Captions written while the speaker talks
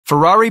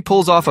Ferrari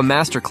pulls off a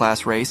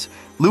masterclass race,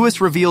 Lewis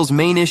reveals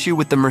main issue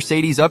with the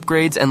Mercedes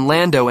upgrades, and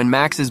Lando and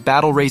Max's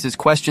battle raises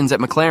questions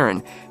at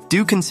McLaren.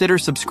 Do consider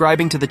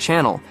subscribing to the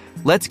channel.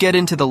 Let's get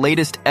into the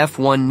latest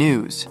F1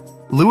 news.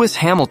 Lewis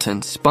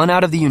Hamilton spun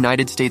out of the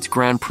United States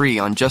Grand Prix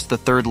on just the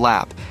third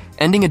lap,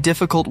 ending a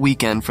difficult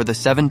weekend for the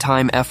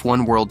seven-time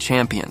F1 world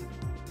champion.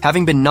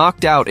 Having been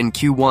knocked out in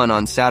Q1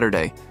 on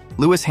Saturday,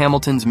 Lewis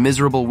Hamilton's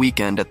miserable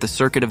weekend at the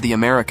Circuit of the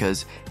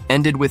Americas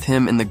ended with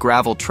him in the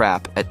gravel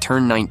trap at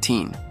turn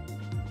 19.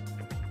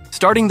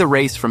 Starting the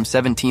race from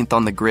 17th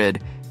on the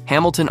grid,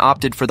 Hamilton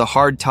opted for the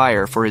hard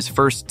tire for his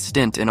first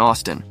stint in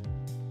Austin.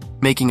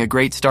 Making a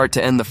great start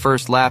to end the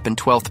first lap in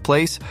 12th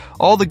place,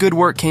 all the good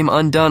work came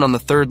undone on the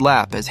third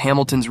lap as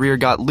Hamilton's rear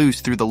got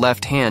loose through the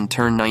left-hand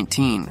turn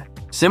 19.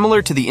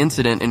 Similar to the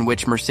incident in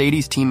which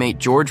Mercedes teammate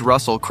George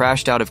Russell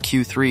crashed out of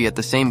Q3 at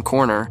the same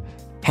corner,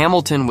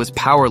 Hamilton was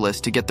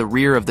powerless to get the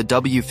rear of the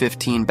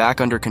W15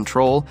 back under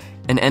control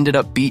and ended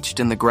up beached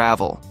in the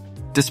gravel.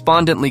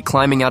 Despondently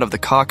climbing out of the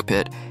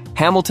cockpit,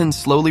 Hamilton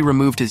slowly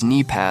removed his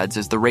knee pads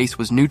as the race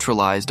was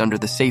neutralized under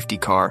the safety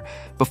car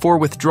before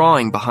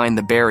withdrawing behind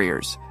the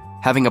barriers,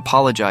 having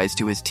apologized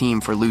to his team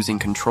for losing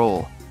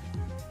control.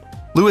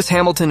 Lewis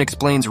Hamilton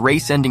explains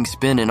race-ending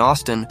spin in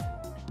Austin.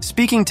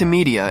 Speaking to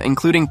media,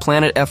 including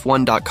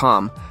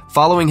PlanetF1.com,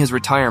 following his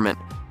retirement,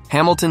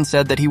 Hamilton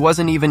said that he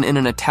wasn't even in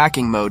an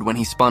attacking mode when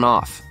he spun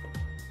off.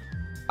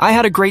 "I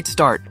had a great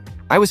start.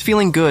 I was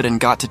feeling good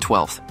and got to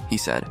 12th, he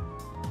said.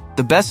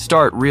 "The best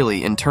start,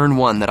 really, in turn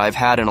 1 that I've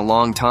had in a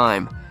long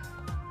time.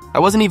 I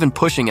wasn't even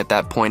pushing at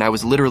that point. I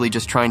was literally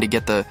just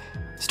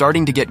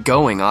starting to get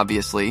going,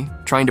 obviously,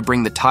 trying to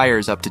bring the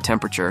tires up to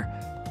temperature.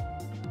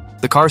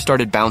 The car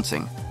started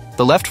bouncing.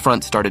 The left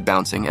front started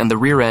bouncing, and the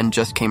rear end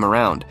just came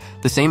around,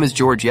 the same as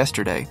George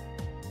yesterday.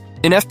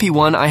 In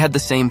FP1, I had the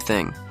same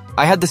thing.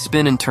 I had the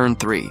spin in turn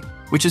 3,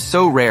 which is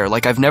so rare,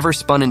 like I've never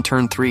spun in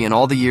turn 3 in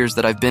all the years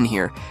that I've been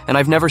here, and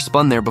I've never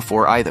spun there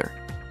before either.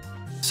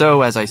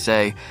 So, as I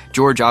say,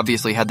 George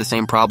obviously had the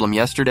same problem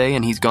yesterday,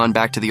 and he's gone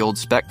back to the old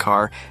spec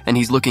car, and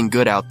he's looking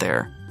good out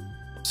there.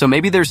 So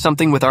maybe there's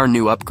something with our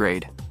new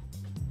upgrade.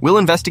 We'll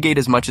investigate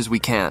as much as we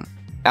can.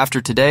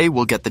 After today,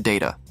 we'll get the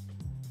data."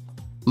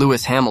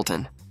 Lewis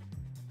Hamilton.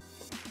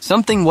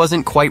 Something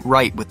wasn't quite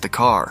right with the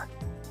car.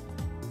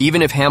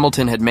 Even if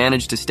Hamilton had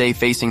managed to stay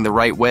facing the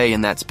right way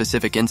in that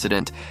specific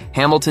incident,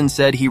 Hamilton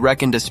said he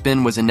reckoned a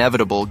spin was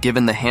inevitable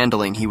given the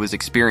handling he was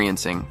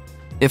experiencing.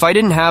 "If I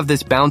didn't have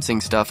this bouncing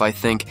stuff, I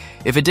think,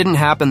 if it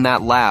didn't happen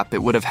that lap,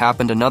 it would have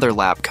happened another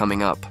lap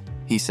coming up,"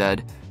 he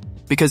said.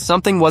 "Because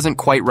something wasn't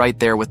quite right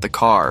there with the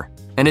car,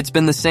 and it's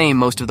been the same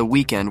most of the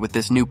weekend with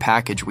this new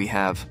package we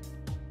have.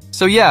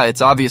 So yeah,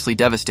 it's obviously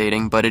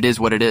devastating, but it is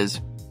what it is.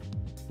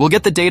 We'll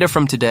get the data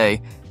from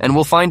today, and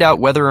we'll find out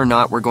whether or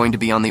not we're going to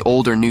be on the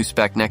old or new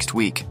spec next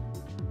week."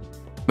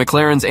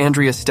 McLaren's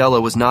Andrea Stella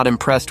was not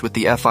impressed with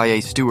the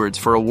FIA stewards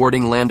for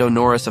awarding Lando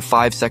Norris a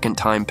 5-second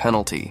time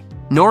penalty.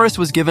 Norris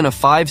was given a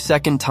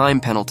 5-second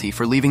time penalty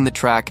for leaving the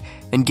track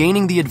and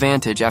gaining the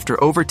advantage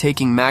after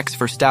overtaking Max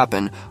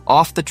Verstappen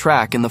off the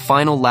track in the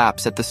final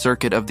laps at the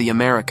Circuit of the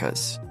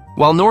Americas.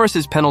 While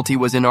Norris's penalty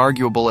was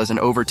inarguable as an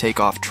overtake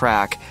off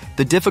track,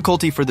 the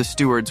difficulty for the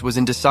stewards was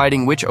in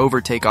deciding which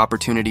overtake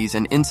opportunities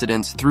and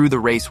incidents through the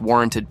race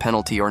warranted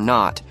penalty or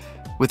not,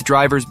 with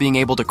drivers being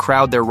able to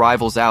crowd their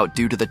rivals out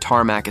due to the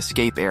tarmac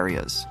escape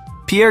areas.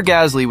 Pierre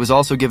Gasly was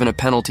also given a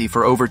penalty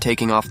for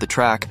overtaking off the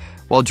track,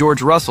 while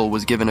George Russell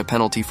was given a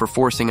penalty for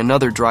forcing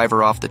another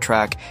driver off the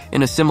track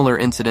in a similar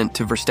incident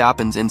to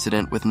Verstappen's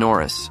incident with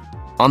Norris.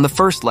 On the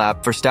first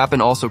lap,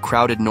 Verstappen also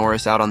crowded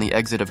Norris out on the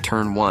exit of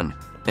turn 1,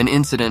 an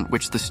incident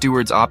which the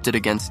stewards opted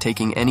against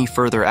taking any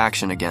further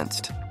action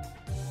against.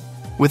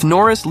 With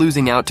Norris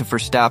losing out to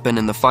Verstappen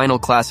in the final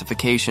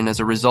classification as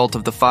a result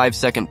of the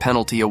 5-second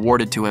penalty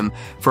awarded to him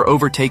for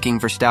overtaking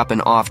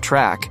Verstappen off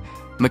track,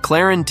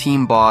 McLaren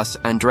team boss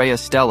Andrea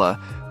Stella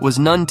was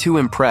none too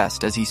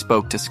impressed as he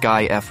spoke to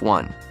Sky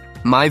F1.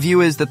 "My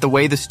view is that the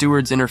way the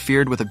stewards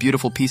interfered with a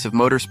beautiful piece of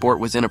motorsport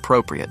was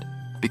inappropriate,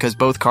 because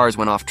both cars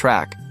went off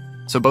track,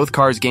 so both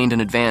cars gained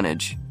an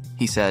advantage,"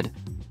 he said.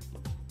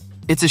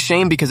 "It's a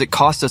shame because it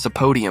cost us a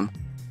podium.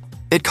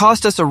 It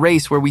cost us a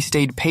race where we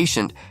stayed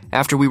patient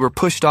after we were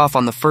pushed off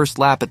on the first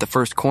lap at the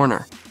first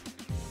corner.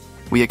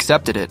 We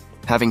accepted it,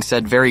 having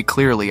said very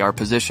clearly our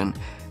position.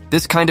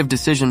 This kind of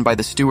decision by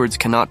the stewards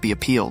cannot be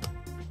appealed.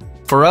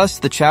 For us,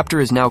 the chapter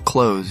is now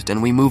closed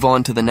and we move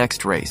on to the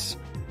next race."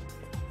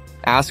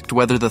 Asked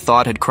whether the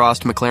thought had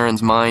crossed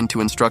McLaren's mind to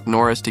instruct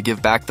Norris to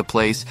give back the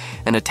place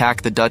and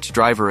attack the Dutch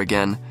driver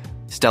again,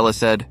 Stella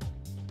said,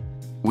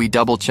 "We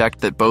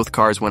double-checked that both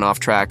cars went off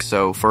track,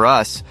 so for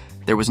us,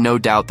 there was no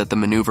doubt that the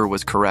maneuver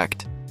was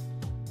correct."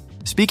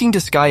 Speaking to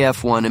Sky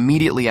F1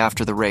 immediately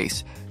after the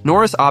race,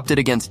 Norris opted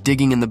against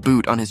digging in the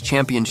boot on his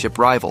championship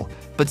rival,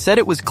 but said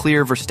it was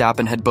clear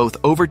Verstappen had both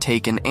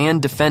overtaken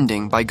and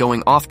defending by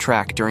going off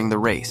track during the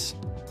race.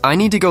 "I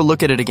need to go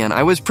look at it again.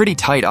 I was pretty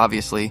tight,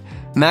 obviously.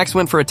 Max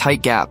went for a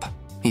tight gap,"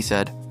 he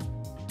said.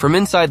 "From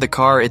inside the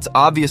car, it's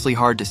obviously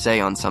hard to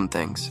say on some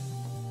things.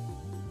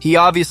 He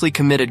obviously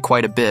committed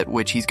quite a bit,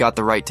 which he's got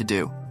the right to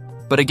do.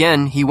 But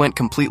again, he went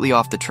completely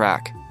off the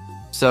track.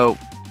 So,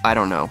 I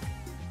don't know.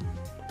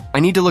 I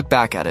need to look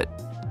back at it.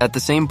 At the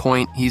same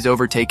point, he's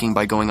overtaking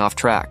by going off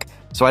track,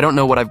 so I don't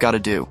know what I've got to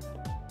do.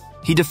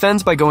 He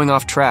defends by going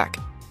off track.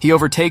 He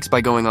overtakes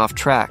by going off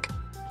track.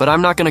 But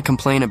I'm not going to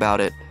complain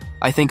about it.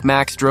 I think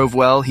Max drove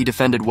well, he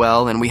defended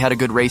well, and we had a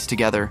good race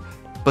together.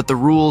 But the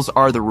rules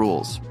are the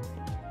rules.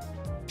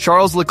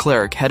 Charles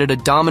Leclerc headed a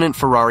dominant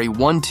Ferrari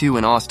 1-2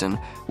 in Austin,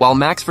 while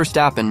Max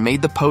Verstappen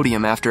made the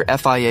podium after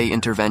FIA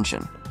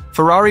intervention.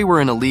 Ferrari were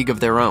in a league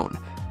of their own,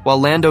 while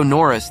Lando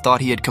Norris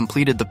thought he had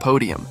completed the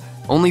podium,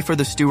 only for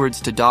the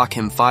stewards to dock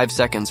him 5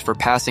 seconds for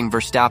passing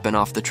Verstappen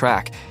off the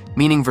track,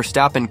 meaning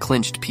Verstappen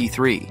clinched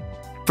P3.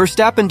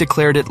 Verstappen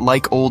declared it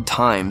like old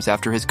times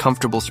after his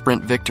comfortable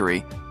sprint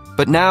victory,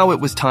 but now it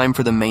was time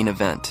for the main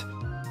event.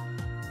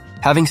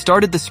 Having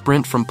started the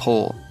sprint from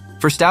pole,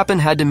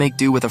 Verstappen had to make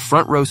do with a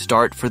front-row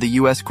start for the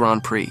US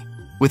Grand Prix,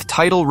 with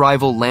title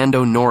rival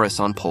Lando Norris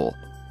on pole.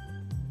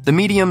 The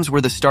mediums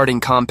were the starting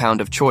compound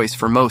of choice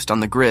for most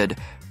on the grid,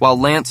 while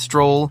Lance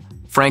Stroll,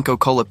 Franco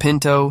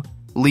Colapinto,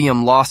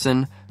 Liam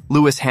Lawson,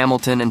 Lewis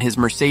Hamilton, and his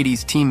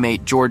Mercedes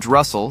teammate George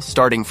Russell,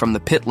 starting from the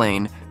pit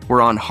lane, were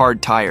on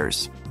hard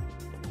tires.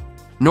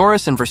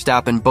 Norris and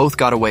Verstappen both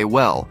got away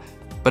well,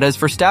 but as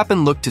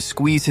Verstappen looked to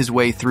squeeze his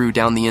way through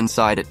down the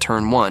inside at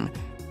turn 1,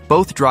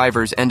 both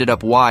drivers ended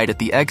up wide at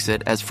the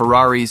exit as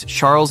Ferrari's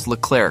Charles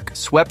Leclerc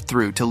swept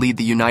through to lead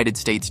the United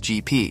States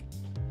GP.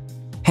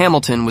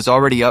 Hamilton was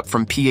already up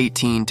from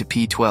P18 to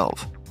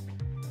P12.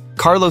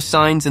 Carlos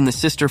Sainz in the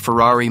sister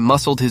Ferrari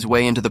muscled his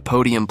way into the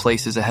podium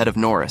places ahead of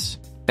Norris.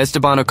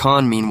 Esteban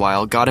Ocon,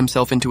 meanwhile, got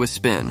himself into a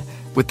spin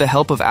with the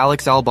help of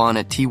Alex Albon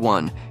at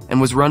T1 and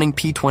was running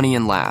P20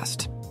 in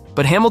last.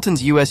 But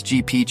Hamilton's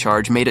USGP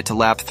charge made it to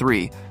lap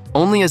 3,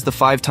 only as the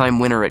 5-time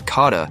winner at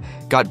COTA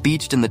got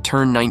beached in the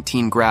turn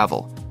 19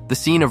 gravel, the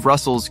scene of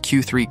Russell's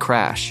Q3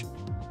 crash.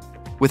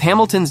 With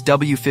Hamilton's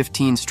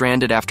W15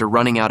 stranded after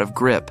running out of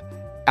grip,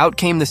 out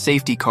came the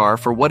safety car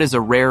for what is a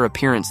rare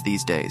appearance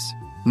these days.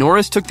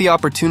 Norris took the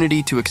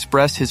opportunity to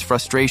express his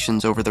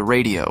frustrations over the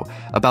radio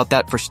about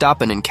that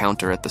Verstappen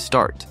encounter at the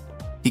start.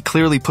 "He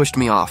clearly pushed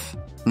me off,"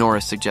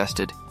 Norris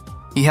suggested.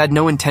 "He had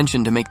no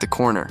intention to make the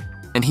corner,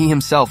 and he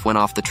himself went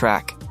off the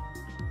track."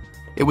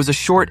 It was a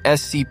short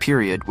SC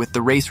period, with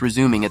the race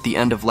resuming at the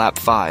end of lap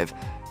 5,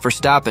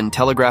 Verstappen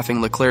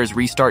telegraphing Leclerc's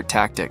restart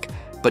tactic,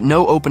 but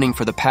no opening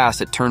for the pass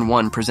at turn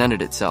 1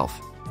 presented itself.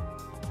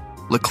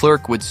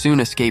 Leclerc would soon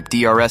escape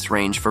DRS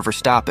range for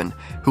Verstappen,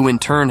 who in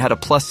turn had a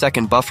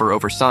 +2 buffer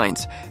over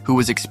Sainz, who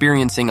was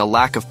experiencing a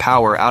lack of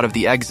power out of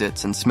the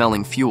exits and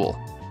smelling fuel.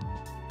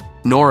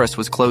 Norris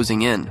was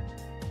closing in.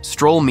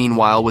 Stroll,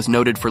 meanwhile, was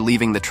noted for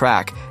leaving the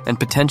track and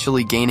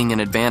potentially gaining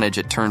an advantage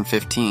at turn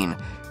 15,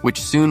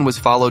 which soon was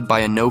followed by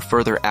a no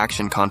further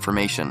action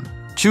confirmation.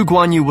 Zhu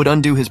Guanyu would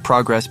undo his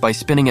progress by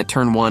spinning at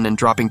turn 1 and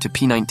dropping to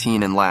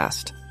P19 in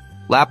last.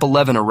 Lap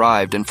 11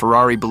 arrived and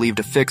Ferrari believed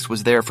a fix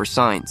was there for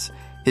Sainz,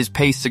 his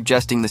pace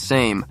suggesting the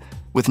same,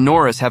 with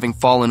Norris having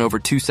fallen over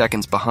 2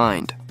 seconds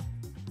behind.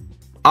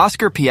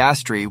 Oscar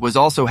Piastri was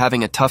also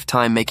having a tough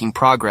time making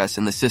progress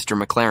in the sister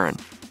McLaren.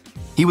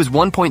 He was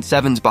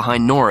 1.7s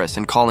behind Norris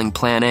and calling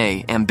Plan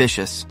A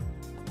ambitious.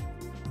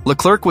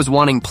 Leclerc was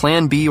wanting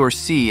Plan B or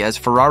C as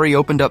Ferrari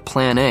opened up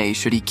Plan A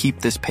should he keep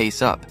this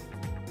pace up.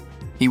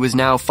 He was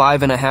now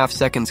 5.5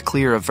 seconds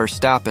clear of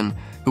Verstappen,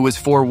 who was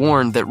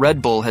forewarned that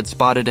Red Bull had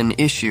spotted an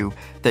issue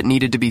that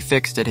needed to be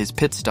fixed at his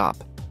pit stop.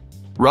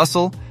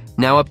 Russell,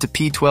 now up to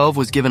P12,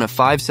 was given a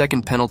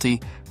 5-second penalty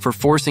for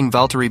forcing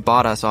Valtteri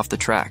Bottas off the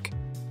track.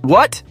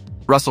 "What?"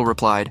 Russell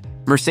replied,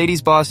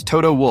 Mercedes boss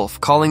Toto Wolff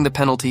calling the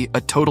penalty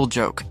a total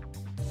joke.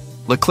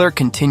 Leclerc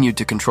continued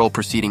to control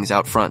proceedings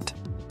out front.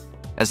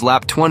 As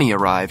lap 20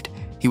 arrived,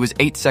 he was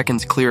 8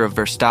 seconds clear of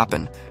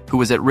Verstappen, who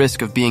was at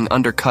risk of being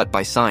undercut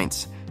by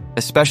Sainz,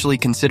 especially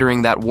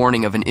considering that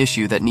warning of an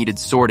issue that needed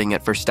sorting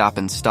at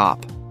Verstappen's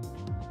stop.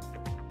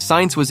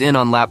 Sainz was in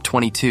on lap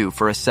 22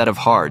 for a set of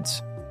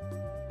hards.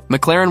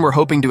 McLaren were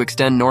hoping to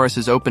extend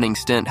Norris's opening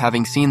stint,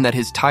 having seen that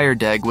his tire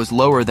deg was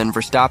lower than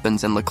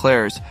Verstappen's and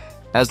Leclerc's,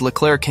 as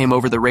Leclerc came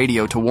over the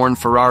radio to warn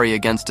Ferrari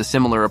against a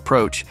similar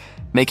approach,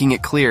 making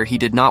it clear he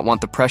did not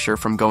want the pressure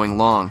from going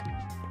long.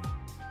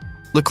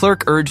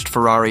 Leclerc urged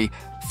Ferrari,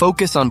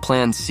 focus on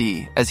Plan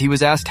C, as he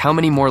was asked how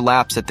many more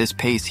laps at this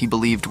pace he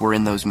believed were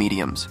in those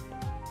mediums.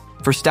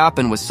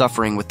 Verstappen was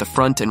suffering with the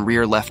front and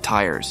rear left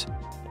tires.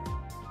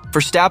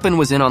 Verstappen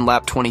was in on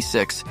lap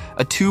 26,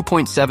 a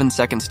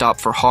 2.7-second stop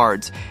for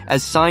hards,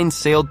 as Sainz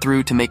sailed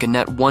through to make a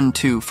net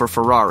 1-2 for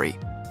Ferrari.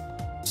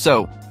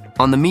 So,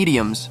 on the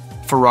mediums,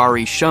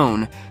 Ferrari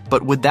shone,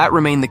 but would that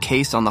remain the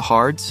case on the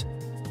hards?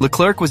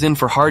 Leclerc was in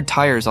for hard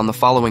tires on the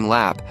following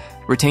lap,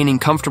 retaining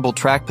comfortable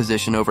track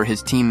position over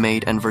his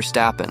teammate and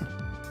Verstappen.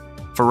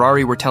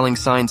 Ferrari were telling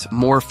Sainz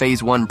more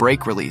Phase 1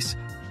 brake release,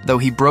 though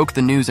he broke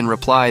the news in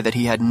reply that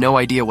he had no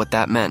idea what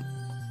that meant.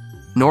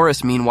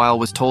 Norris, meanwhile,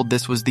 was told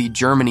this was the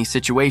Germany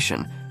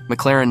situation,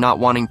 McLaren not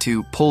wanting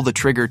to pull the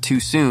trigger too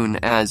soon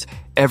as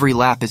every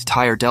lap is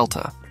tire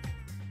delta.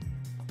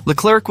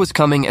 Leclerc was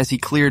coming as he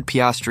cleared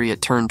Piastri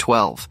at turn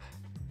 12.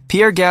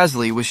 Pierre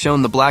Gasly was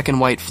shown the black and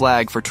white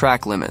flag for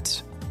track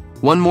limits.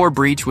 One more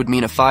breach would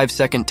mean a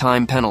 5-second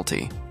time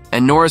penalty,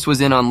 and Norris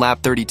was in on lap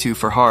 32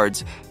 for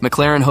hards,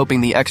 McLaren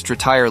hoping the extra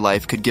tire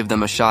life could give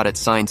them a shot at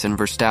Sainz and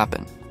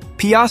Verstappen.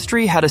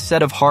 Piastri had a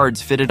set of hards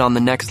fitted on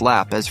the next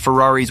lap as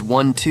Ferrari's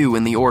 1-2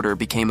 in the order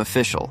became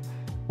official,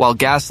 while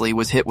Gasly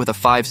was hit with a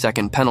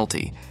 5-second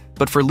penalty,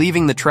 but for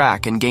leaving the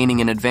track and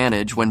gaining an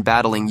advantage when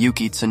battling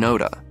Yuki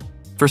Tsunoda.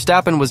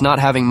 Verstappen was not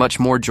having much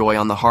more joy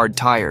on the hard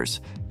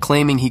tires,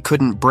 claiming he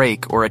couldn't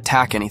brake or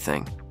attack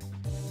anything.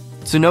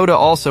 Tsunoda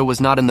also was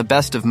not in the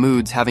best of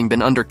moods, having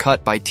been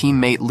undercut by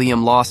teammate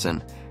Liam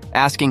Lawson,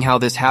 asking how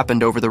this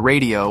happened over the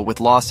radio, with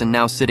Lawson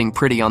now sitting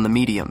pretty on the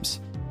mediums.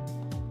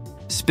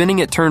 Spinning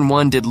at turn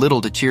 1 did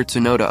little to cheer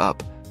Tsunoda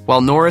up, while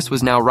Norris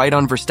was now right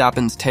on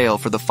Verstappen's tail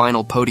for the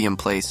final podium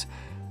place,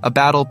 a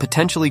battle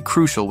potentially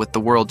crucial with the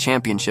World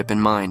Championship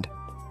in mind.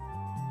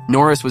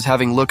 Norris was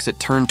having looks at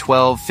turn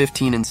 12,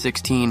 15, and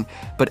 16,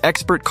 but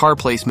expert car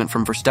placement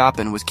from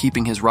Verstappen was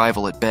keeping his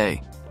rival at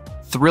bay.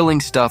 Thrilling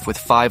stuff with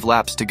 5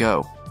 laps to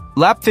go.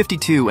 Lap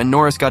 52 and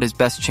Norris got his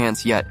best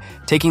chance yet,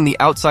 taking the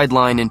outside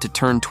line into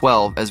turn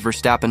 12 as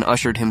Verstappen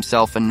ushered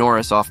himself and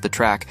Norris off the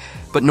track,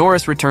 but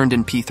Norris returned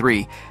in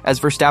P3 as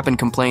Verstappen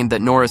complained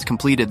that Norris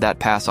completed that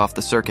pass off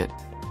the circuit.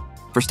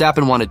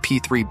 Verstappen wanted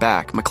P3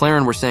 back.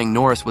 McLaren were saying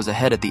Norris was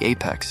ahead at the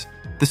apex.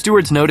 The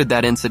stewards noted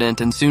that incident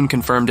and soon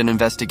confirmed an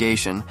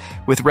investigation,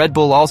 with Red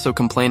Bull also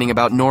complaining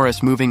about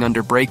Norris moving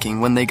under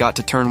braking when they got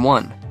to turn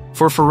 1.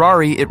 For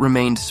Ferrari, it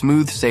remained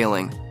smooth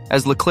sailing,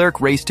 as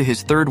Leclerc raced to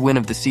his 3rd win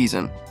of the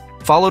season,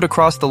 followed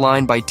across the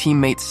line by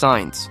teammate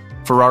Sainz,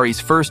 Ferrari's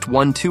first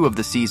 1-2 of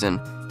the season,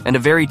 and a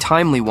very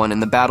timely one in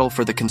the battle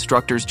for the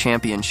Constructors'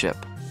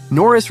 Championship.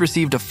 Norris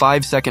received a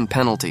 5-second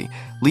penalty,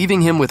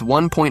 leaving him with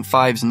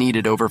 1.5s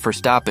needed over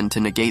Verstappen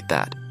to negate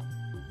that.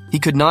 He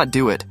could not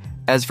do it,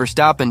 as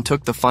Verstappen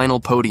took the final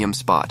podium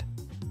spot.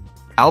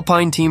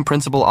 Alpine team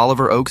principal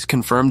Oliver Oakes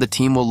confirmed the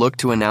team will look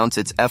to announce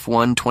its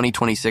F1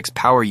 2026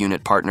 power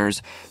unit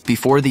partners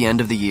before the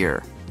end of the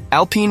year.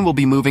 Alpine will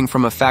be moving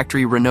from a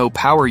factory Renault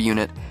power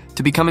unit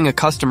to becoming a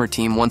customer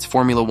team once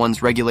Formula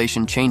One's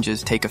regulation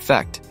changes take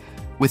effect,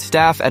 with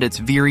staff at its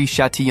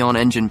Viry-Châtillon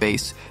engine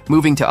base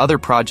moving to other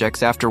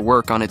projects after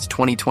work on its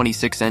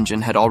 2026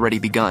 engine had already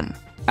begun.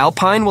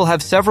 Alpine will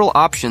have several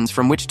options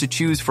from which to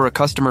choose for a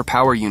customer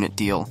power unit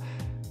deal,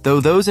 though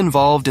those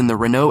involved in the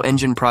Renault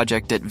engine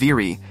project at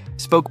Viry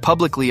spoke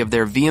publicly of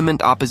their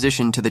vehement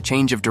opposition to the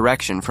change of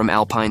direction from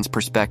Alpine's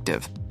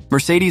perspective.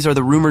 Mercedes are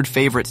the rumored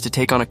favorites to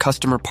take on a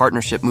customer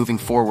partnership moving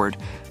forward,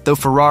 though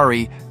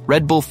Ferrari,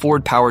 Red Bull,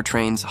 Ford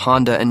powertrains,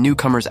 Honda, and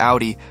newcomers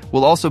Audi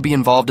will also be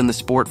involved in the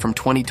sport from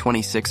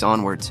 2026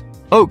 onwards.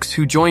 Oakes,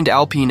 who joined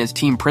Alpine as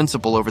team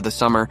principal over the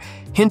summer,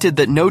 hinted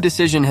that no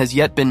decision has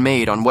yet been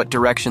made on what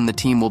direction the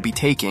team will be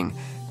taking,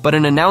 but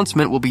an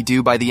announcement will be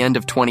due by the end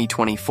of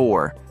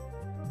 2024.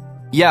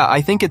 "Yeah,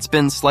 I think it's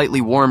been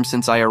slightly warm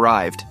since I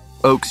arrived,"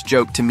 Oakes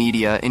joked to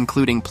media,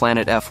 including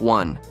Planet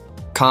F1.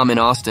 Calm in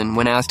Austin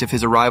when asked if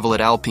his arrival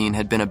at Alpine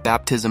had been a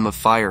baptism of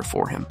fire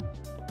for him.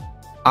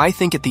 "I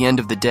think at the end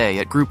of the day,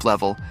 at group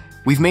level,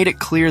 we've made it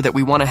clear that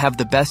we want to have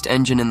the best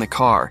engine in the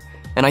car,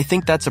 and I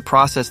think that's a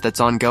process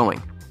that's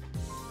ongoing.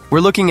 We're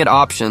looking at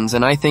options,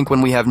 and I think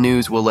when we have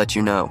news, we'll let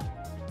you know."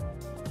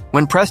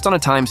 When pressed on a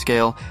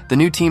timescale, the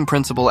new team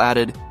principal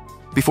added,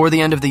 "Before the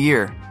end of the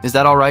year, is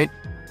that all right?"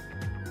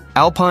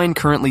 Alpine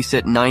currently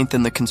sit 9th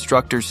in the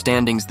Constructors'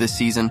 standings this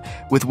season,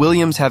 with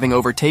Williams having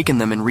overtaken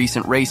them in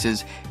recent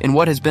races in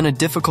what has been a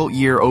difficult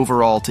year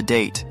overall to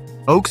date.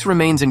 Oakes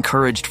remains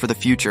encouraged for the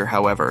future,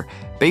 however,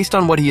 based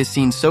on what he has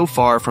seen so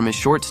far from his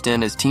short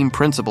stint as team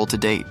principal to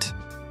date.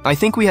 "I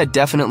think we had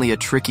definitely a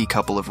tricky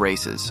couple of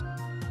races.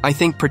 I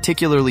think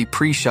particularly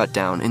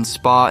pre-shutdown in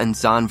Spa and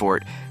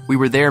Zandvoort, we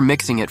were there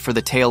mixing it for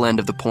the tail end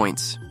of the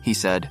points," he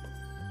said.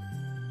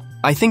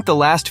 "I think the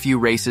last few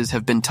races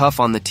have been tough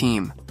on the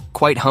team,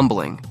 quite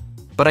humbling,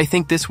 but I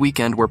think this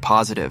weekend we're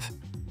positive.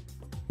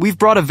 We've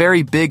brought a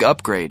very big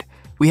upgrade.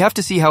 We have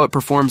to see how it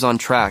performs on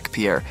track,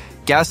 Pierre.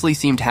 Gasly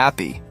seemed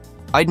happy.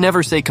 I'd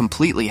never say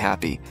completely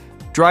happy.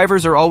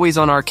 Drivers are always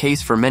on our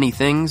case for many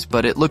things,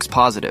 but it looks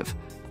positive."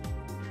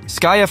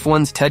 Sky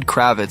F1's Ted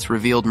Kravitz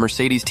revealed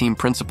Mercedes team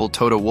principal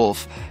Toto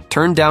Wolff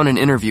turned down an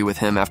interview with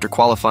him after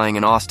qualifying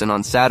in Austin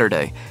on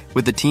Saturday,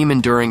 with the team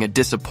enduring a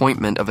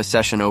disappointment of a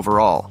session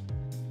overall.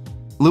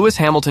 Lewis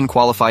Hamilton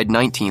qualified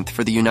 19th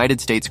for the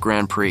United States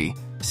Grand Prix,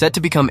 set to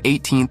become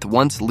 18th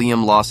once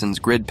Liam Lawson's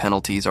grid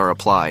penalties are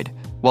applied,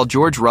 while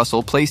George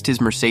Russell placed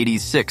his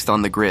Mercedes 6th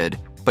on the grid,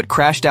 but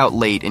crashed out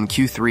late in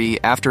Q3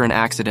 after an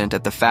accident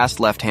at the fast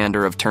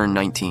left-hander of turn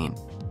 19.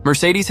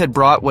 Mercedes had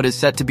brought what is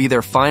set to be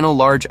their final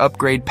large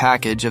upgrade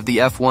package of the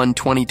F1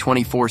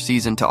 2024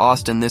 season to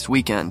Austin this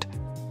weekend,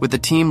 with the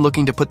team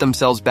looking to put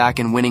themselves back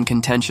in winning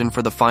contention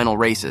for the final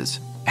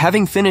races.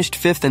 Having finished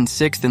 5th and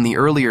 6th in the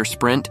earlier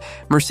sprint,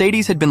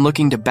 Mercedes had been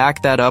looking to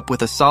back that up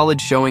with a solid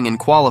showing in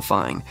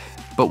qualifying,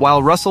 but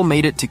while Russell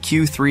made it to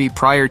Q3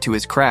 prior to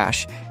his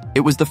crash,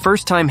 it was the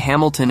first time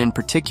Hamilton in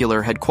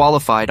particular had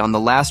qualified on the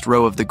last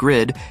row of the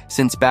grid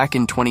since back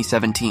in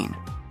 2017.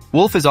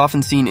 Wolff is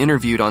often seen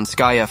interviewed on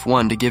Sky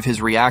F1 to give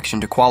his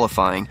reaction to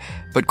qualifying,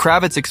 but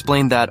Kravitz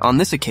explained that, on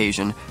this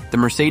occasion, the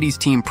Mercedes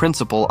team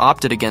principal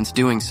opted against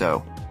doing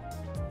so.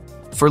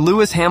 "For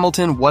Lewis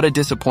Hamilton, what a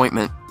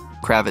disappointment,"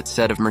 Kravitz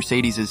said of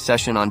Mercedes'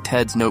 session on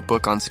Ted's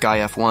notebook on Sky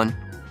F1.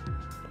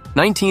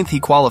 19th he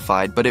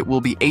qualified, but it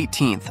will be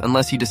 18th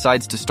unless he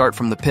decides to start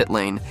from the pit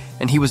lane,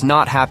 and he was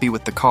not happy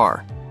with the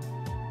car.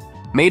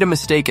 Made a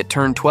mistake at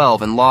turn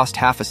 12 and lost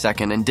half a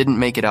second and didn't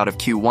make it out of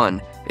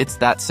Q1. It's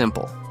that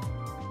simple.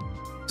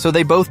 So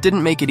they both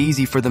didn't make it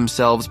easy for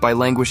themselves by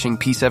languishing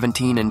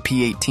P17 and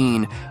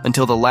P18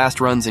 until the last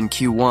runs in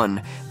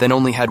Q1, then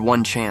only had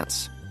one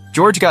chance.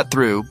 George got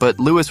through, but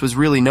Lewis was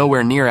really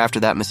nowhere near after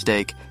that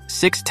mistake.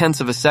 0.6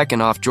 of a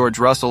second off George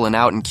Russell and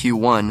out in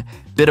Q1,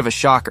 bit of a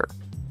shocker.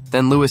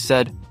 Then Lewis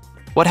said,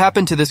 "What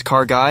happened to this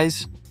car,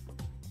 guys?"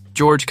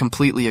 George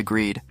completely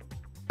agreed.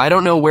 "I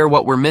don't know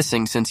what we're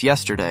missing since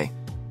yesterday."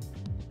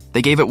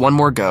 They gave it one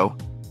more go.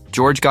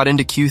 George got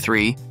into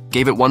Q3,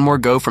 gave it one more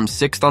go from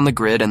 6th on the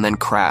grid, and then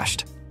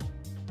crashed.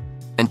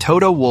 And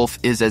Toto Wolff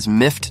is as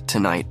miffed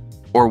tonight,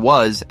 or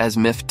was as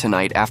miffed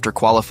tonight after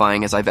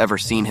qualifying as I've ever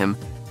seen him,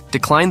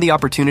 declined the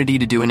opportunity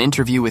to do an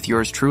interview with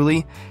yours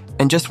truly,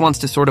 and just wants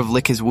to sort of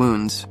lick his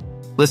wounds.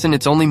 "Listen,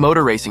 it's only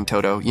motor racing,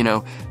 Toto,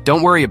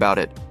 don't worry about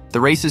it.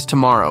 The race is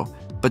tomorrow,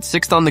 but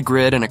 6th on the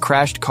grid and a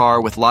crashed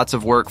car with lots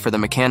of work for the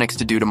mechanics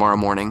to do tomorrow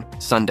morning,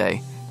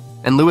 Sunday.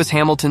 And Lewis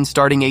Hamilton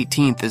starting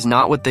 18th is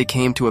not what they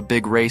came to a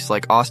big race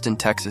like Austin,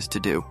 Texas to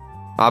do,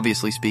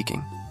 obviously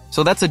speaking.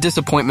 So that's a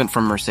disappointment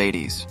from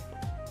Mercedes."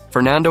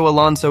 Fernando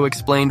Alonso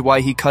explained why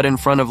he cut in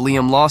front of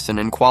Liam Lawson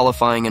in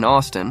qualifying in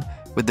Austin,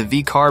 with the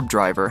V-Carb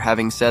driver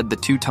having said the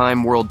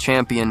two-time world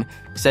champion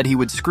said he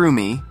would screw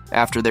me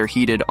after their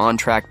heated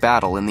on-track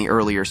battle in the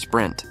earlier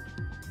sprint.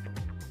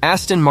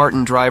 Aston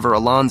Martin driver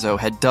Alonso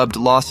had dubbed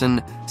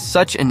Lawson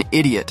such an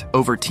idiot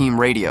over team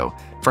radio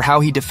for how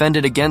he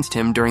defended against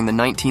him during the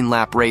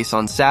 19-lap race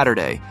on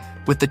Saturday,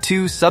 with the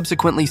two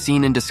subsequently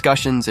seen in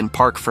discussions in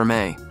Parc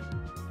Fermé.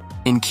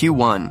 In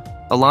Q1,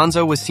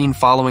 Alonso was seen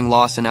following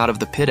Lawson out of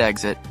the pit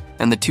exit,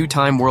 and the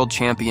two-time world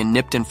champion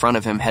nipped in front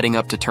of him heading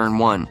up to turn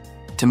 1,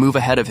 to move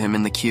ahead of him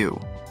in the queue.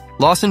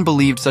 Lawson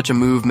believed such a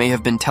move may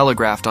have been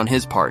telegraphed on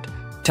his part,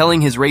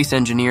 telling his race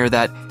engineer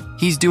that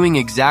he's doing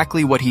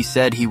exactly what he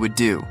said he would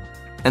do,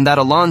 and that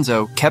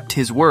Alonso kept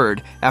his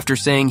word after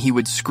saying he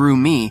would screw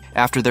me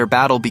after their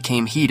battle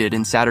became heated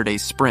in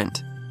Saturday's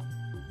sprint.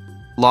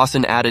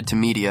 Lawson added to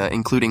media,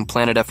 including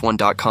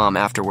PlanetF1.com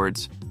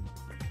afterwards.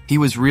 "He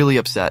was really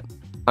upset.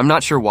 I'm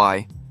not sure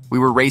why. We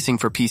were racing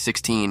for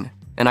P16,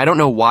 and I don't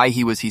know why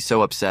he's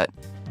so upset.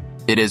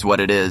 It is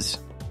what it is.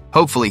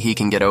 Hopefully he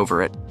can get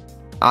over it.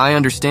 I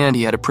understand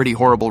he had a pretty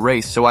horrible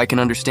race, so I can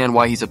understand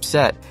why he's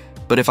upset,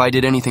 but if I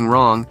did anything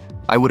wrong,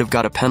 I would have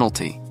got a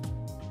penalty."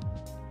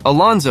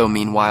 Alonso,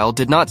 meanwhile,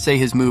 did not say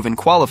his move in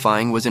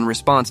qualifying was in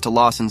response to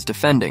Lawson's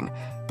defending,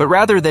 but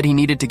rather that he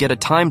needed to get a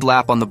timed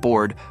lap on the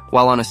board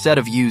while on a set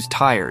of used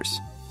tires.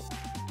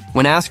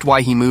 When asked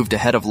why he moved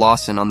ahead of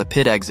Lawson on the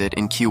pit exit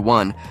in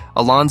Q1,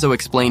 Alonso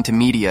explained to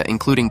media,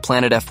 including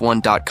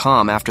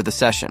PlanetF1.com after the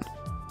session.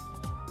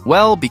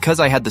 "Well, because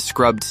I had the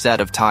scrubbed set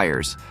of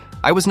tires,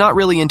 I was not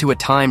really into a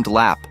timed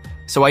lap,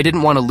 so I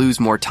didn't want to lose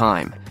more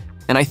time,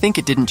 and I think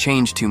it didn't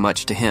change too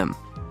much to him.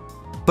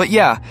 But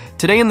yeah,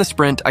 today in the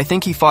sprint, I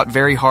think he fought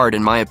very hard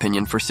in my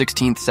opinion for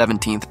 16th,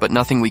 17th, but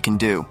nothing we can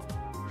do.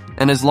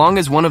 And as long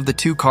as one of the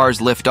two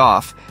cars lift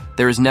off,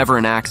 there is never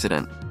an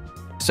accident.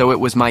 So it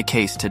was my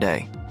case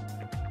today."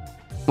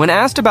 When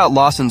asked about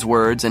Lawson's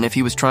words and if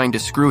he was trying to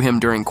screw him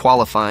during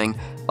qualifying,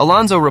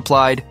 Alonso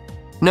replied,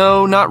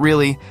 "No, not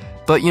really,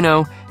 but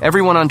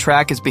everyone on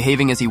track is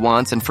behaving as he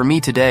wants, and for me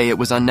today it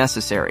was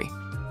unnecessary.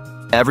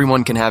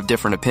 Everyone can have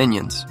different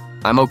opinions.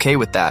 I'm okay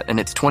with that, and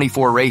it's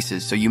 24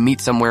 races, so you meet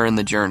somewhere in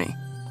the journey."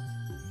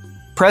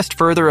 Pressed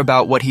further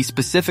about what he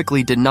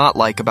specifically did not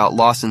like about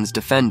Lawson's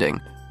defending,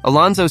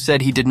 Alonso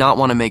said he did not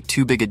want to make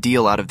too big a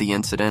deal out of the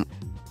incident,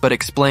 but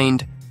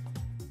explained,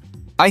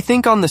 "I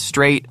think on the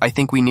straight, I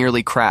think we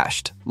nearly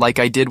crashed, like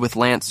I did with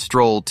Lance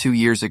Stroll 2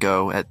 years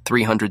ago at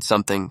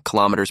 300-something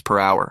kilometers per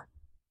hour.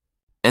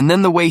 And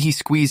then the way he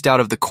squeezed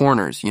out of the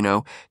corners,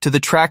 to the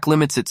track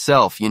limits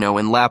itself,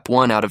 in lap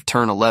 1 out of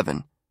turn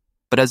 11.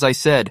 But as I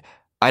said,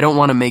 I don't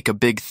want to make a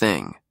big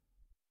thing."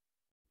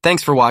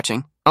 Thanks for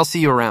watching. I'll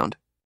see you around.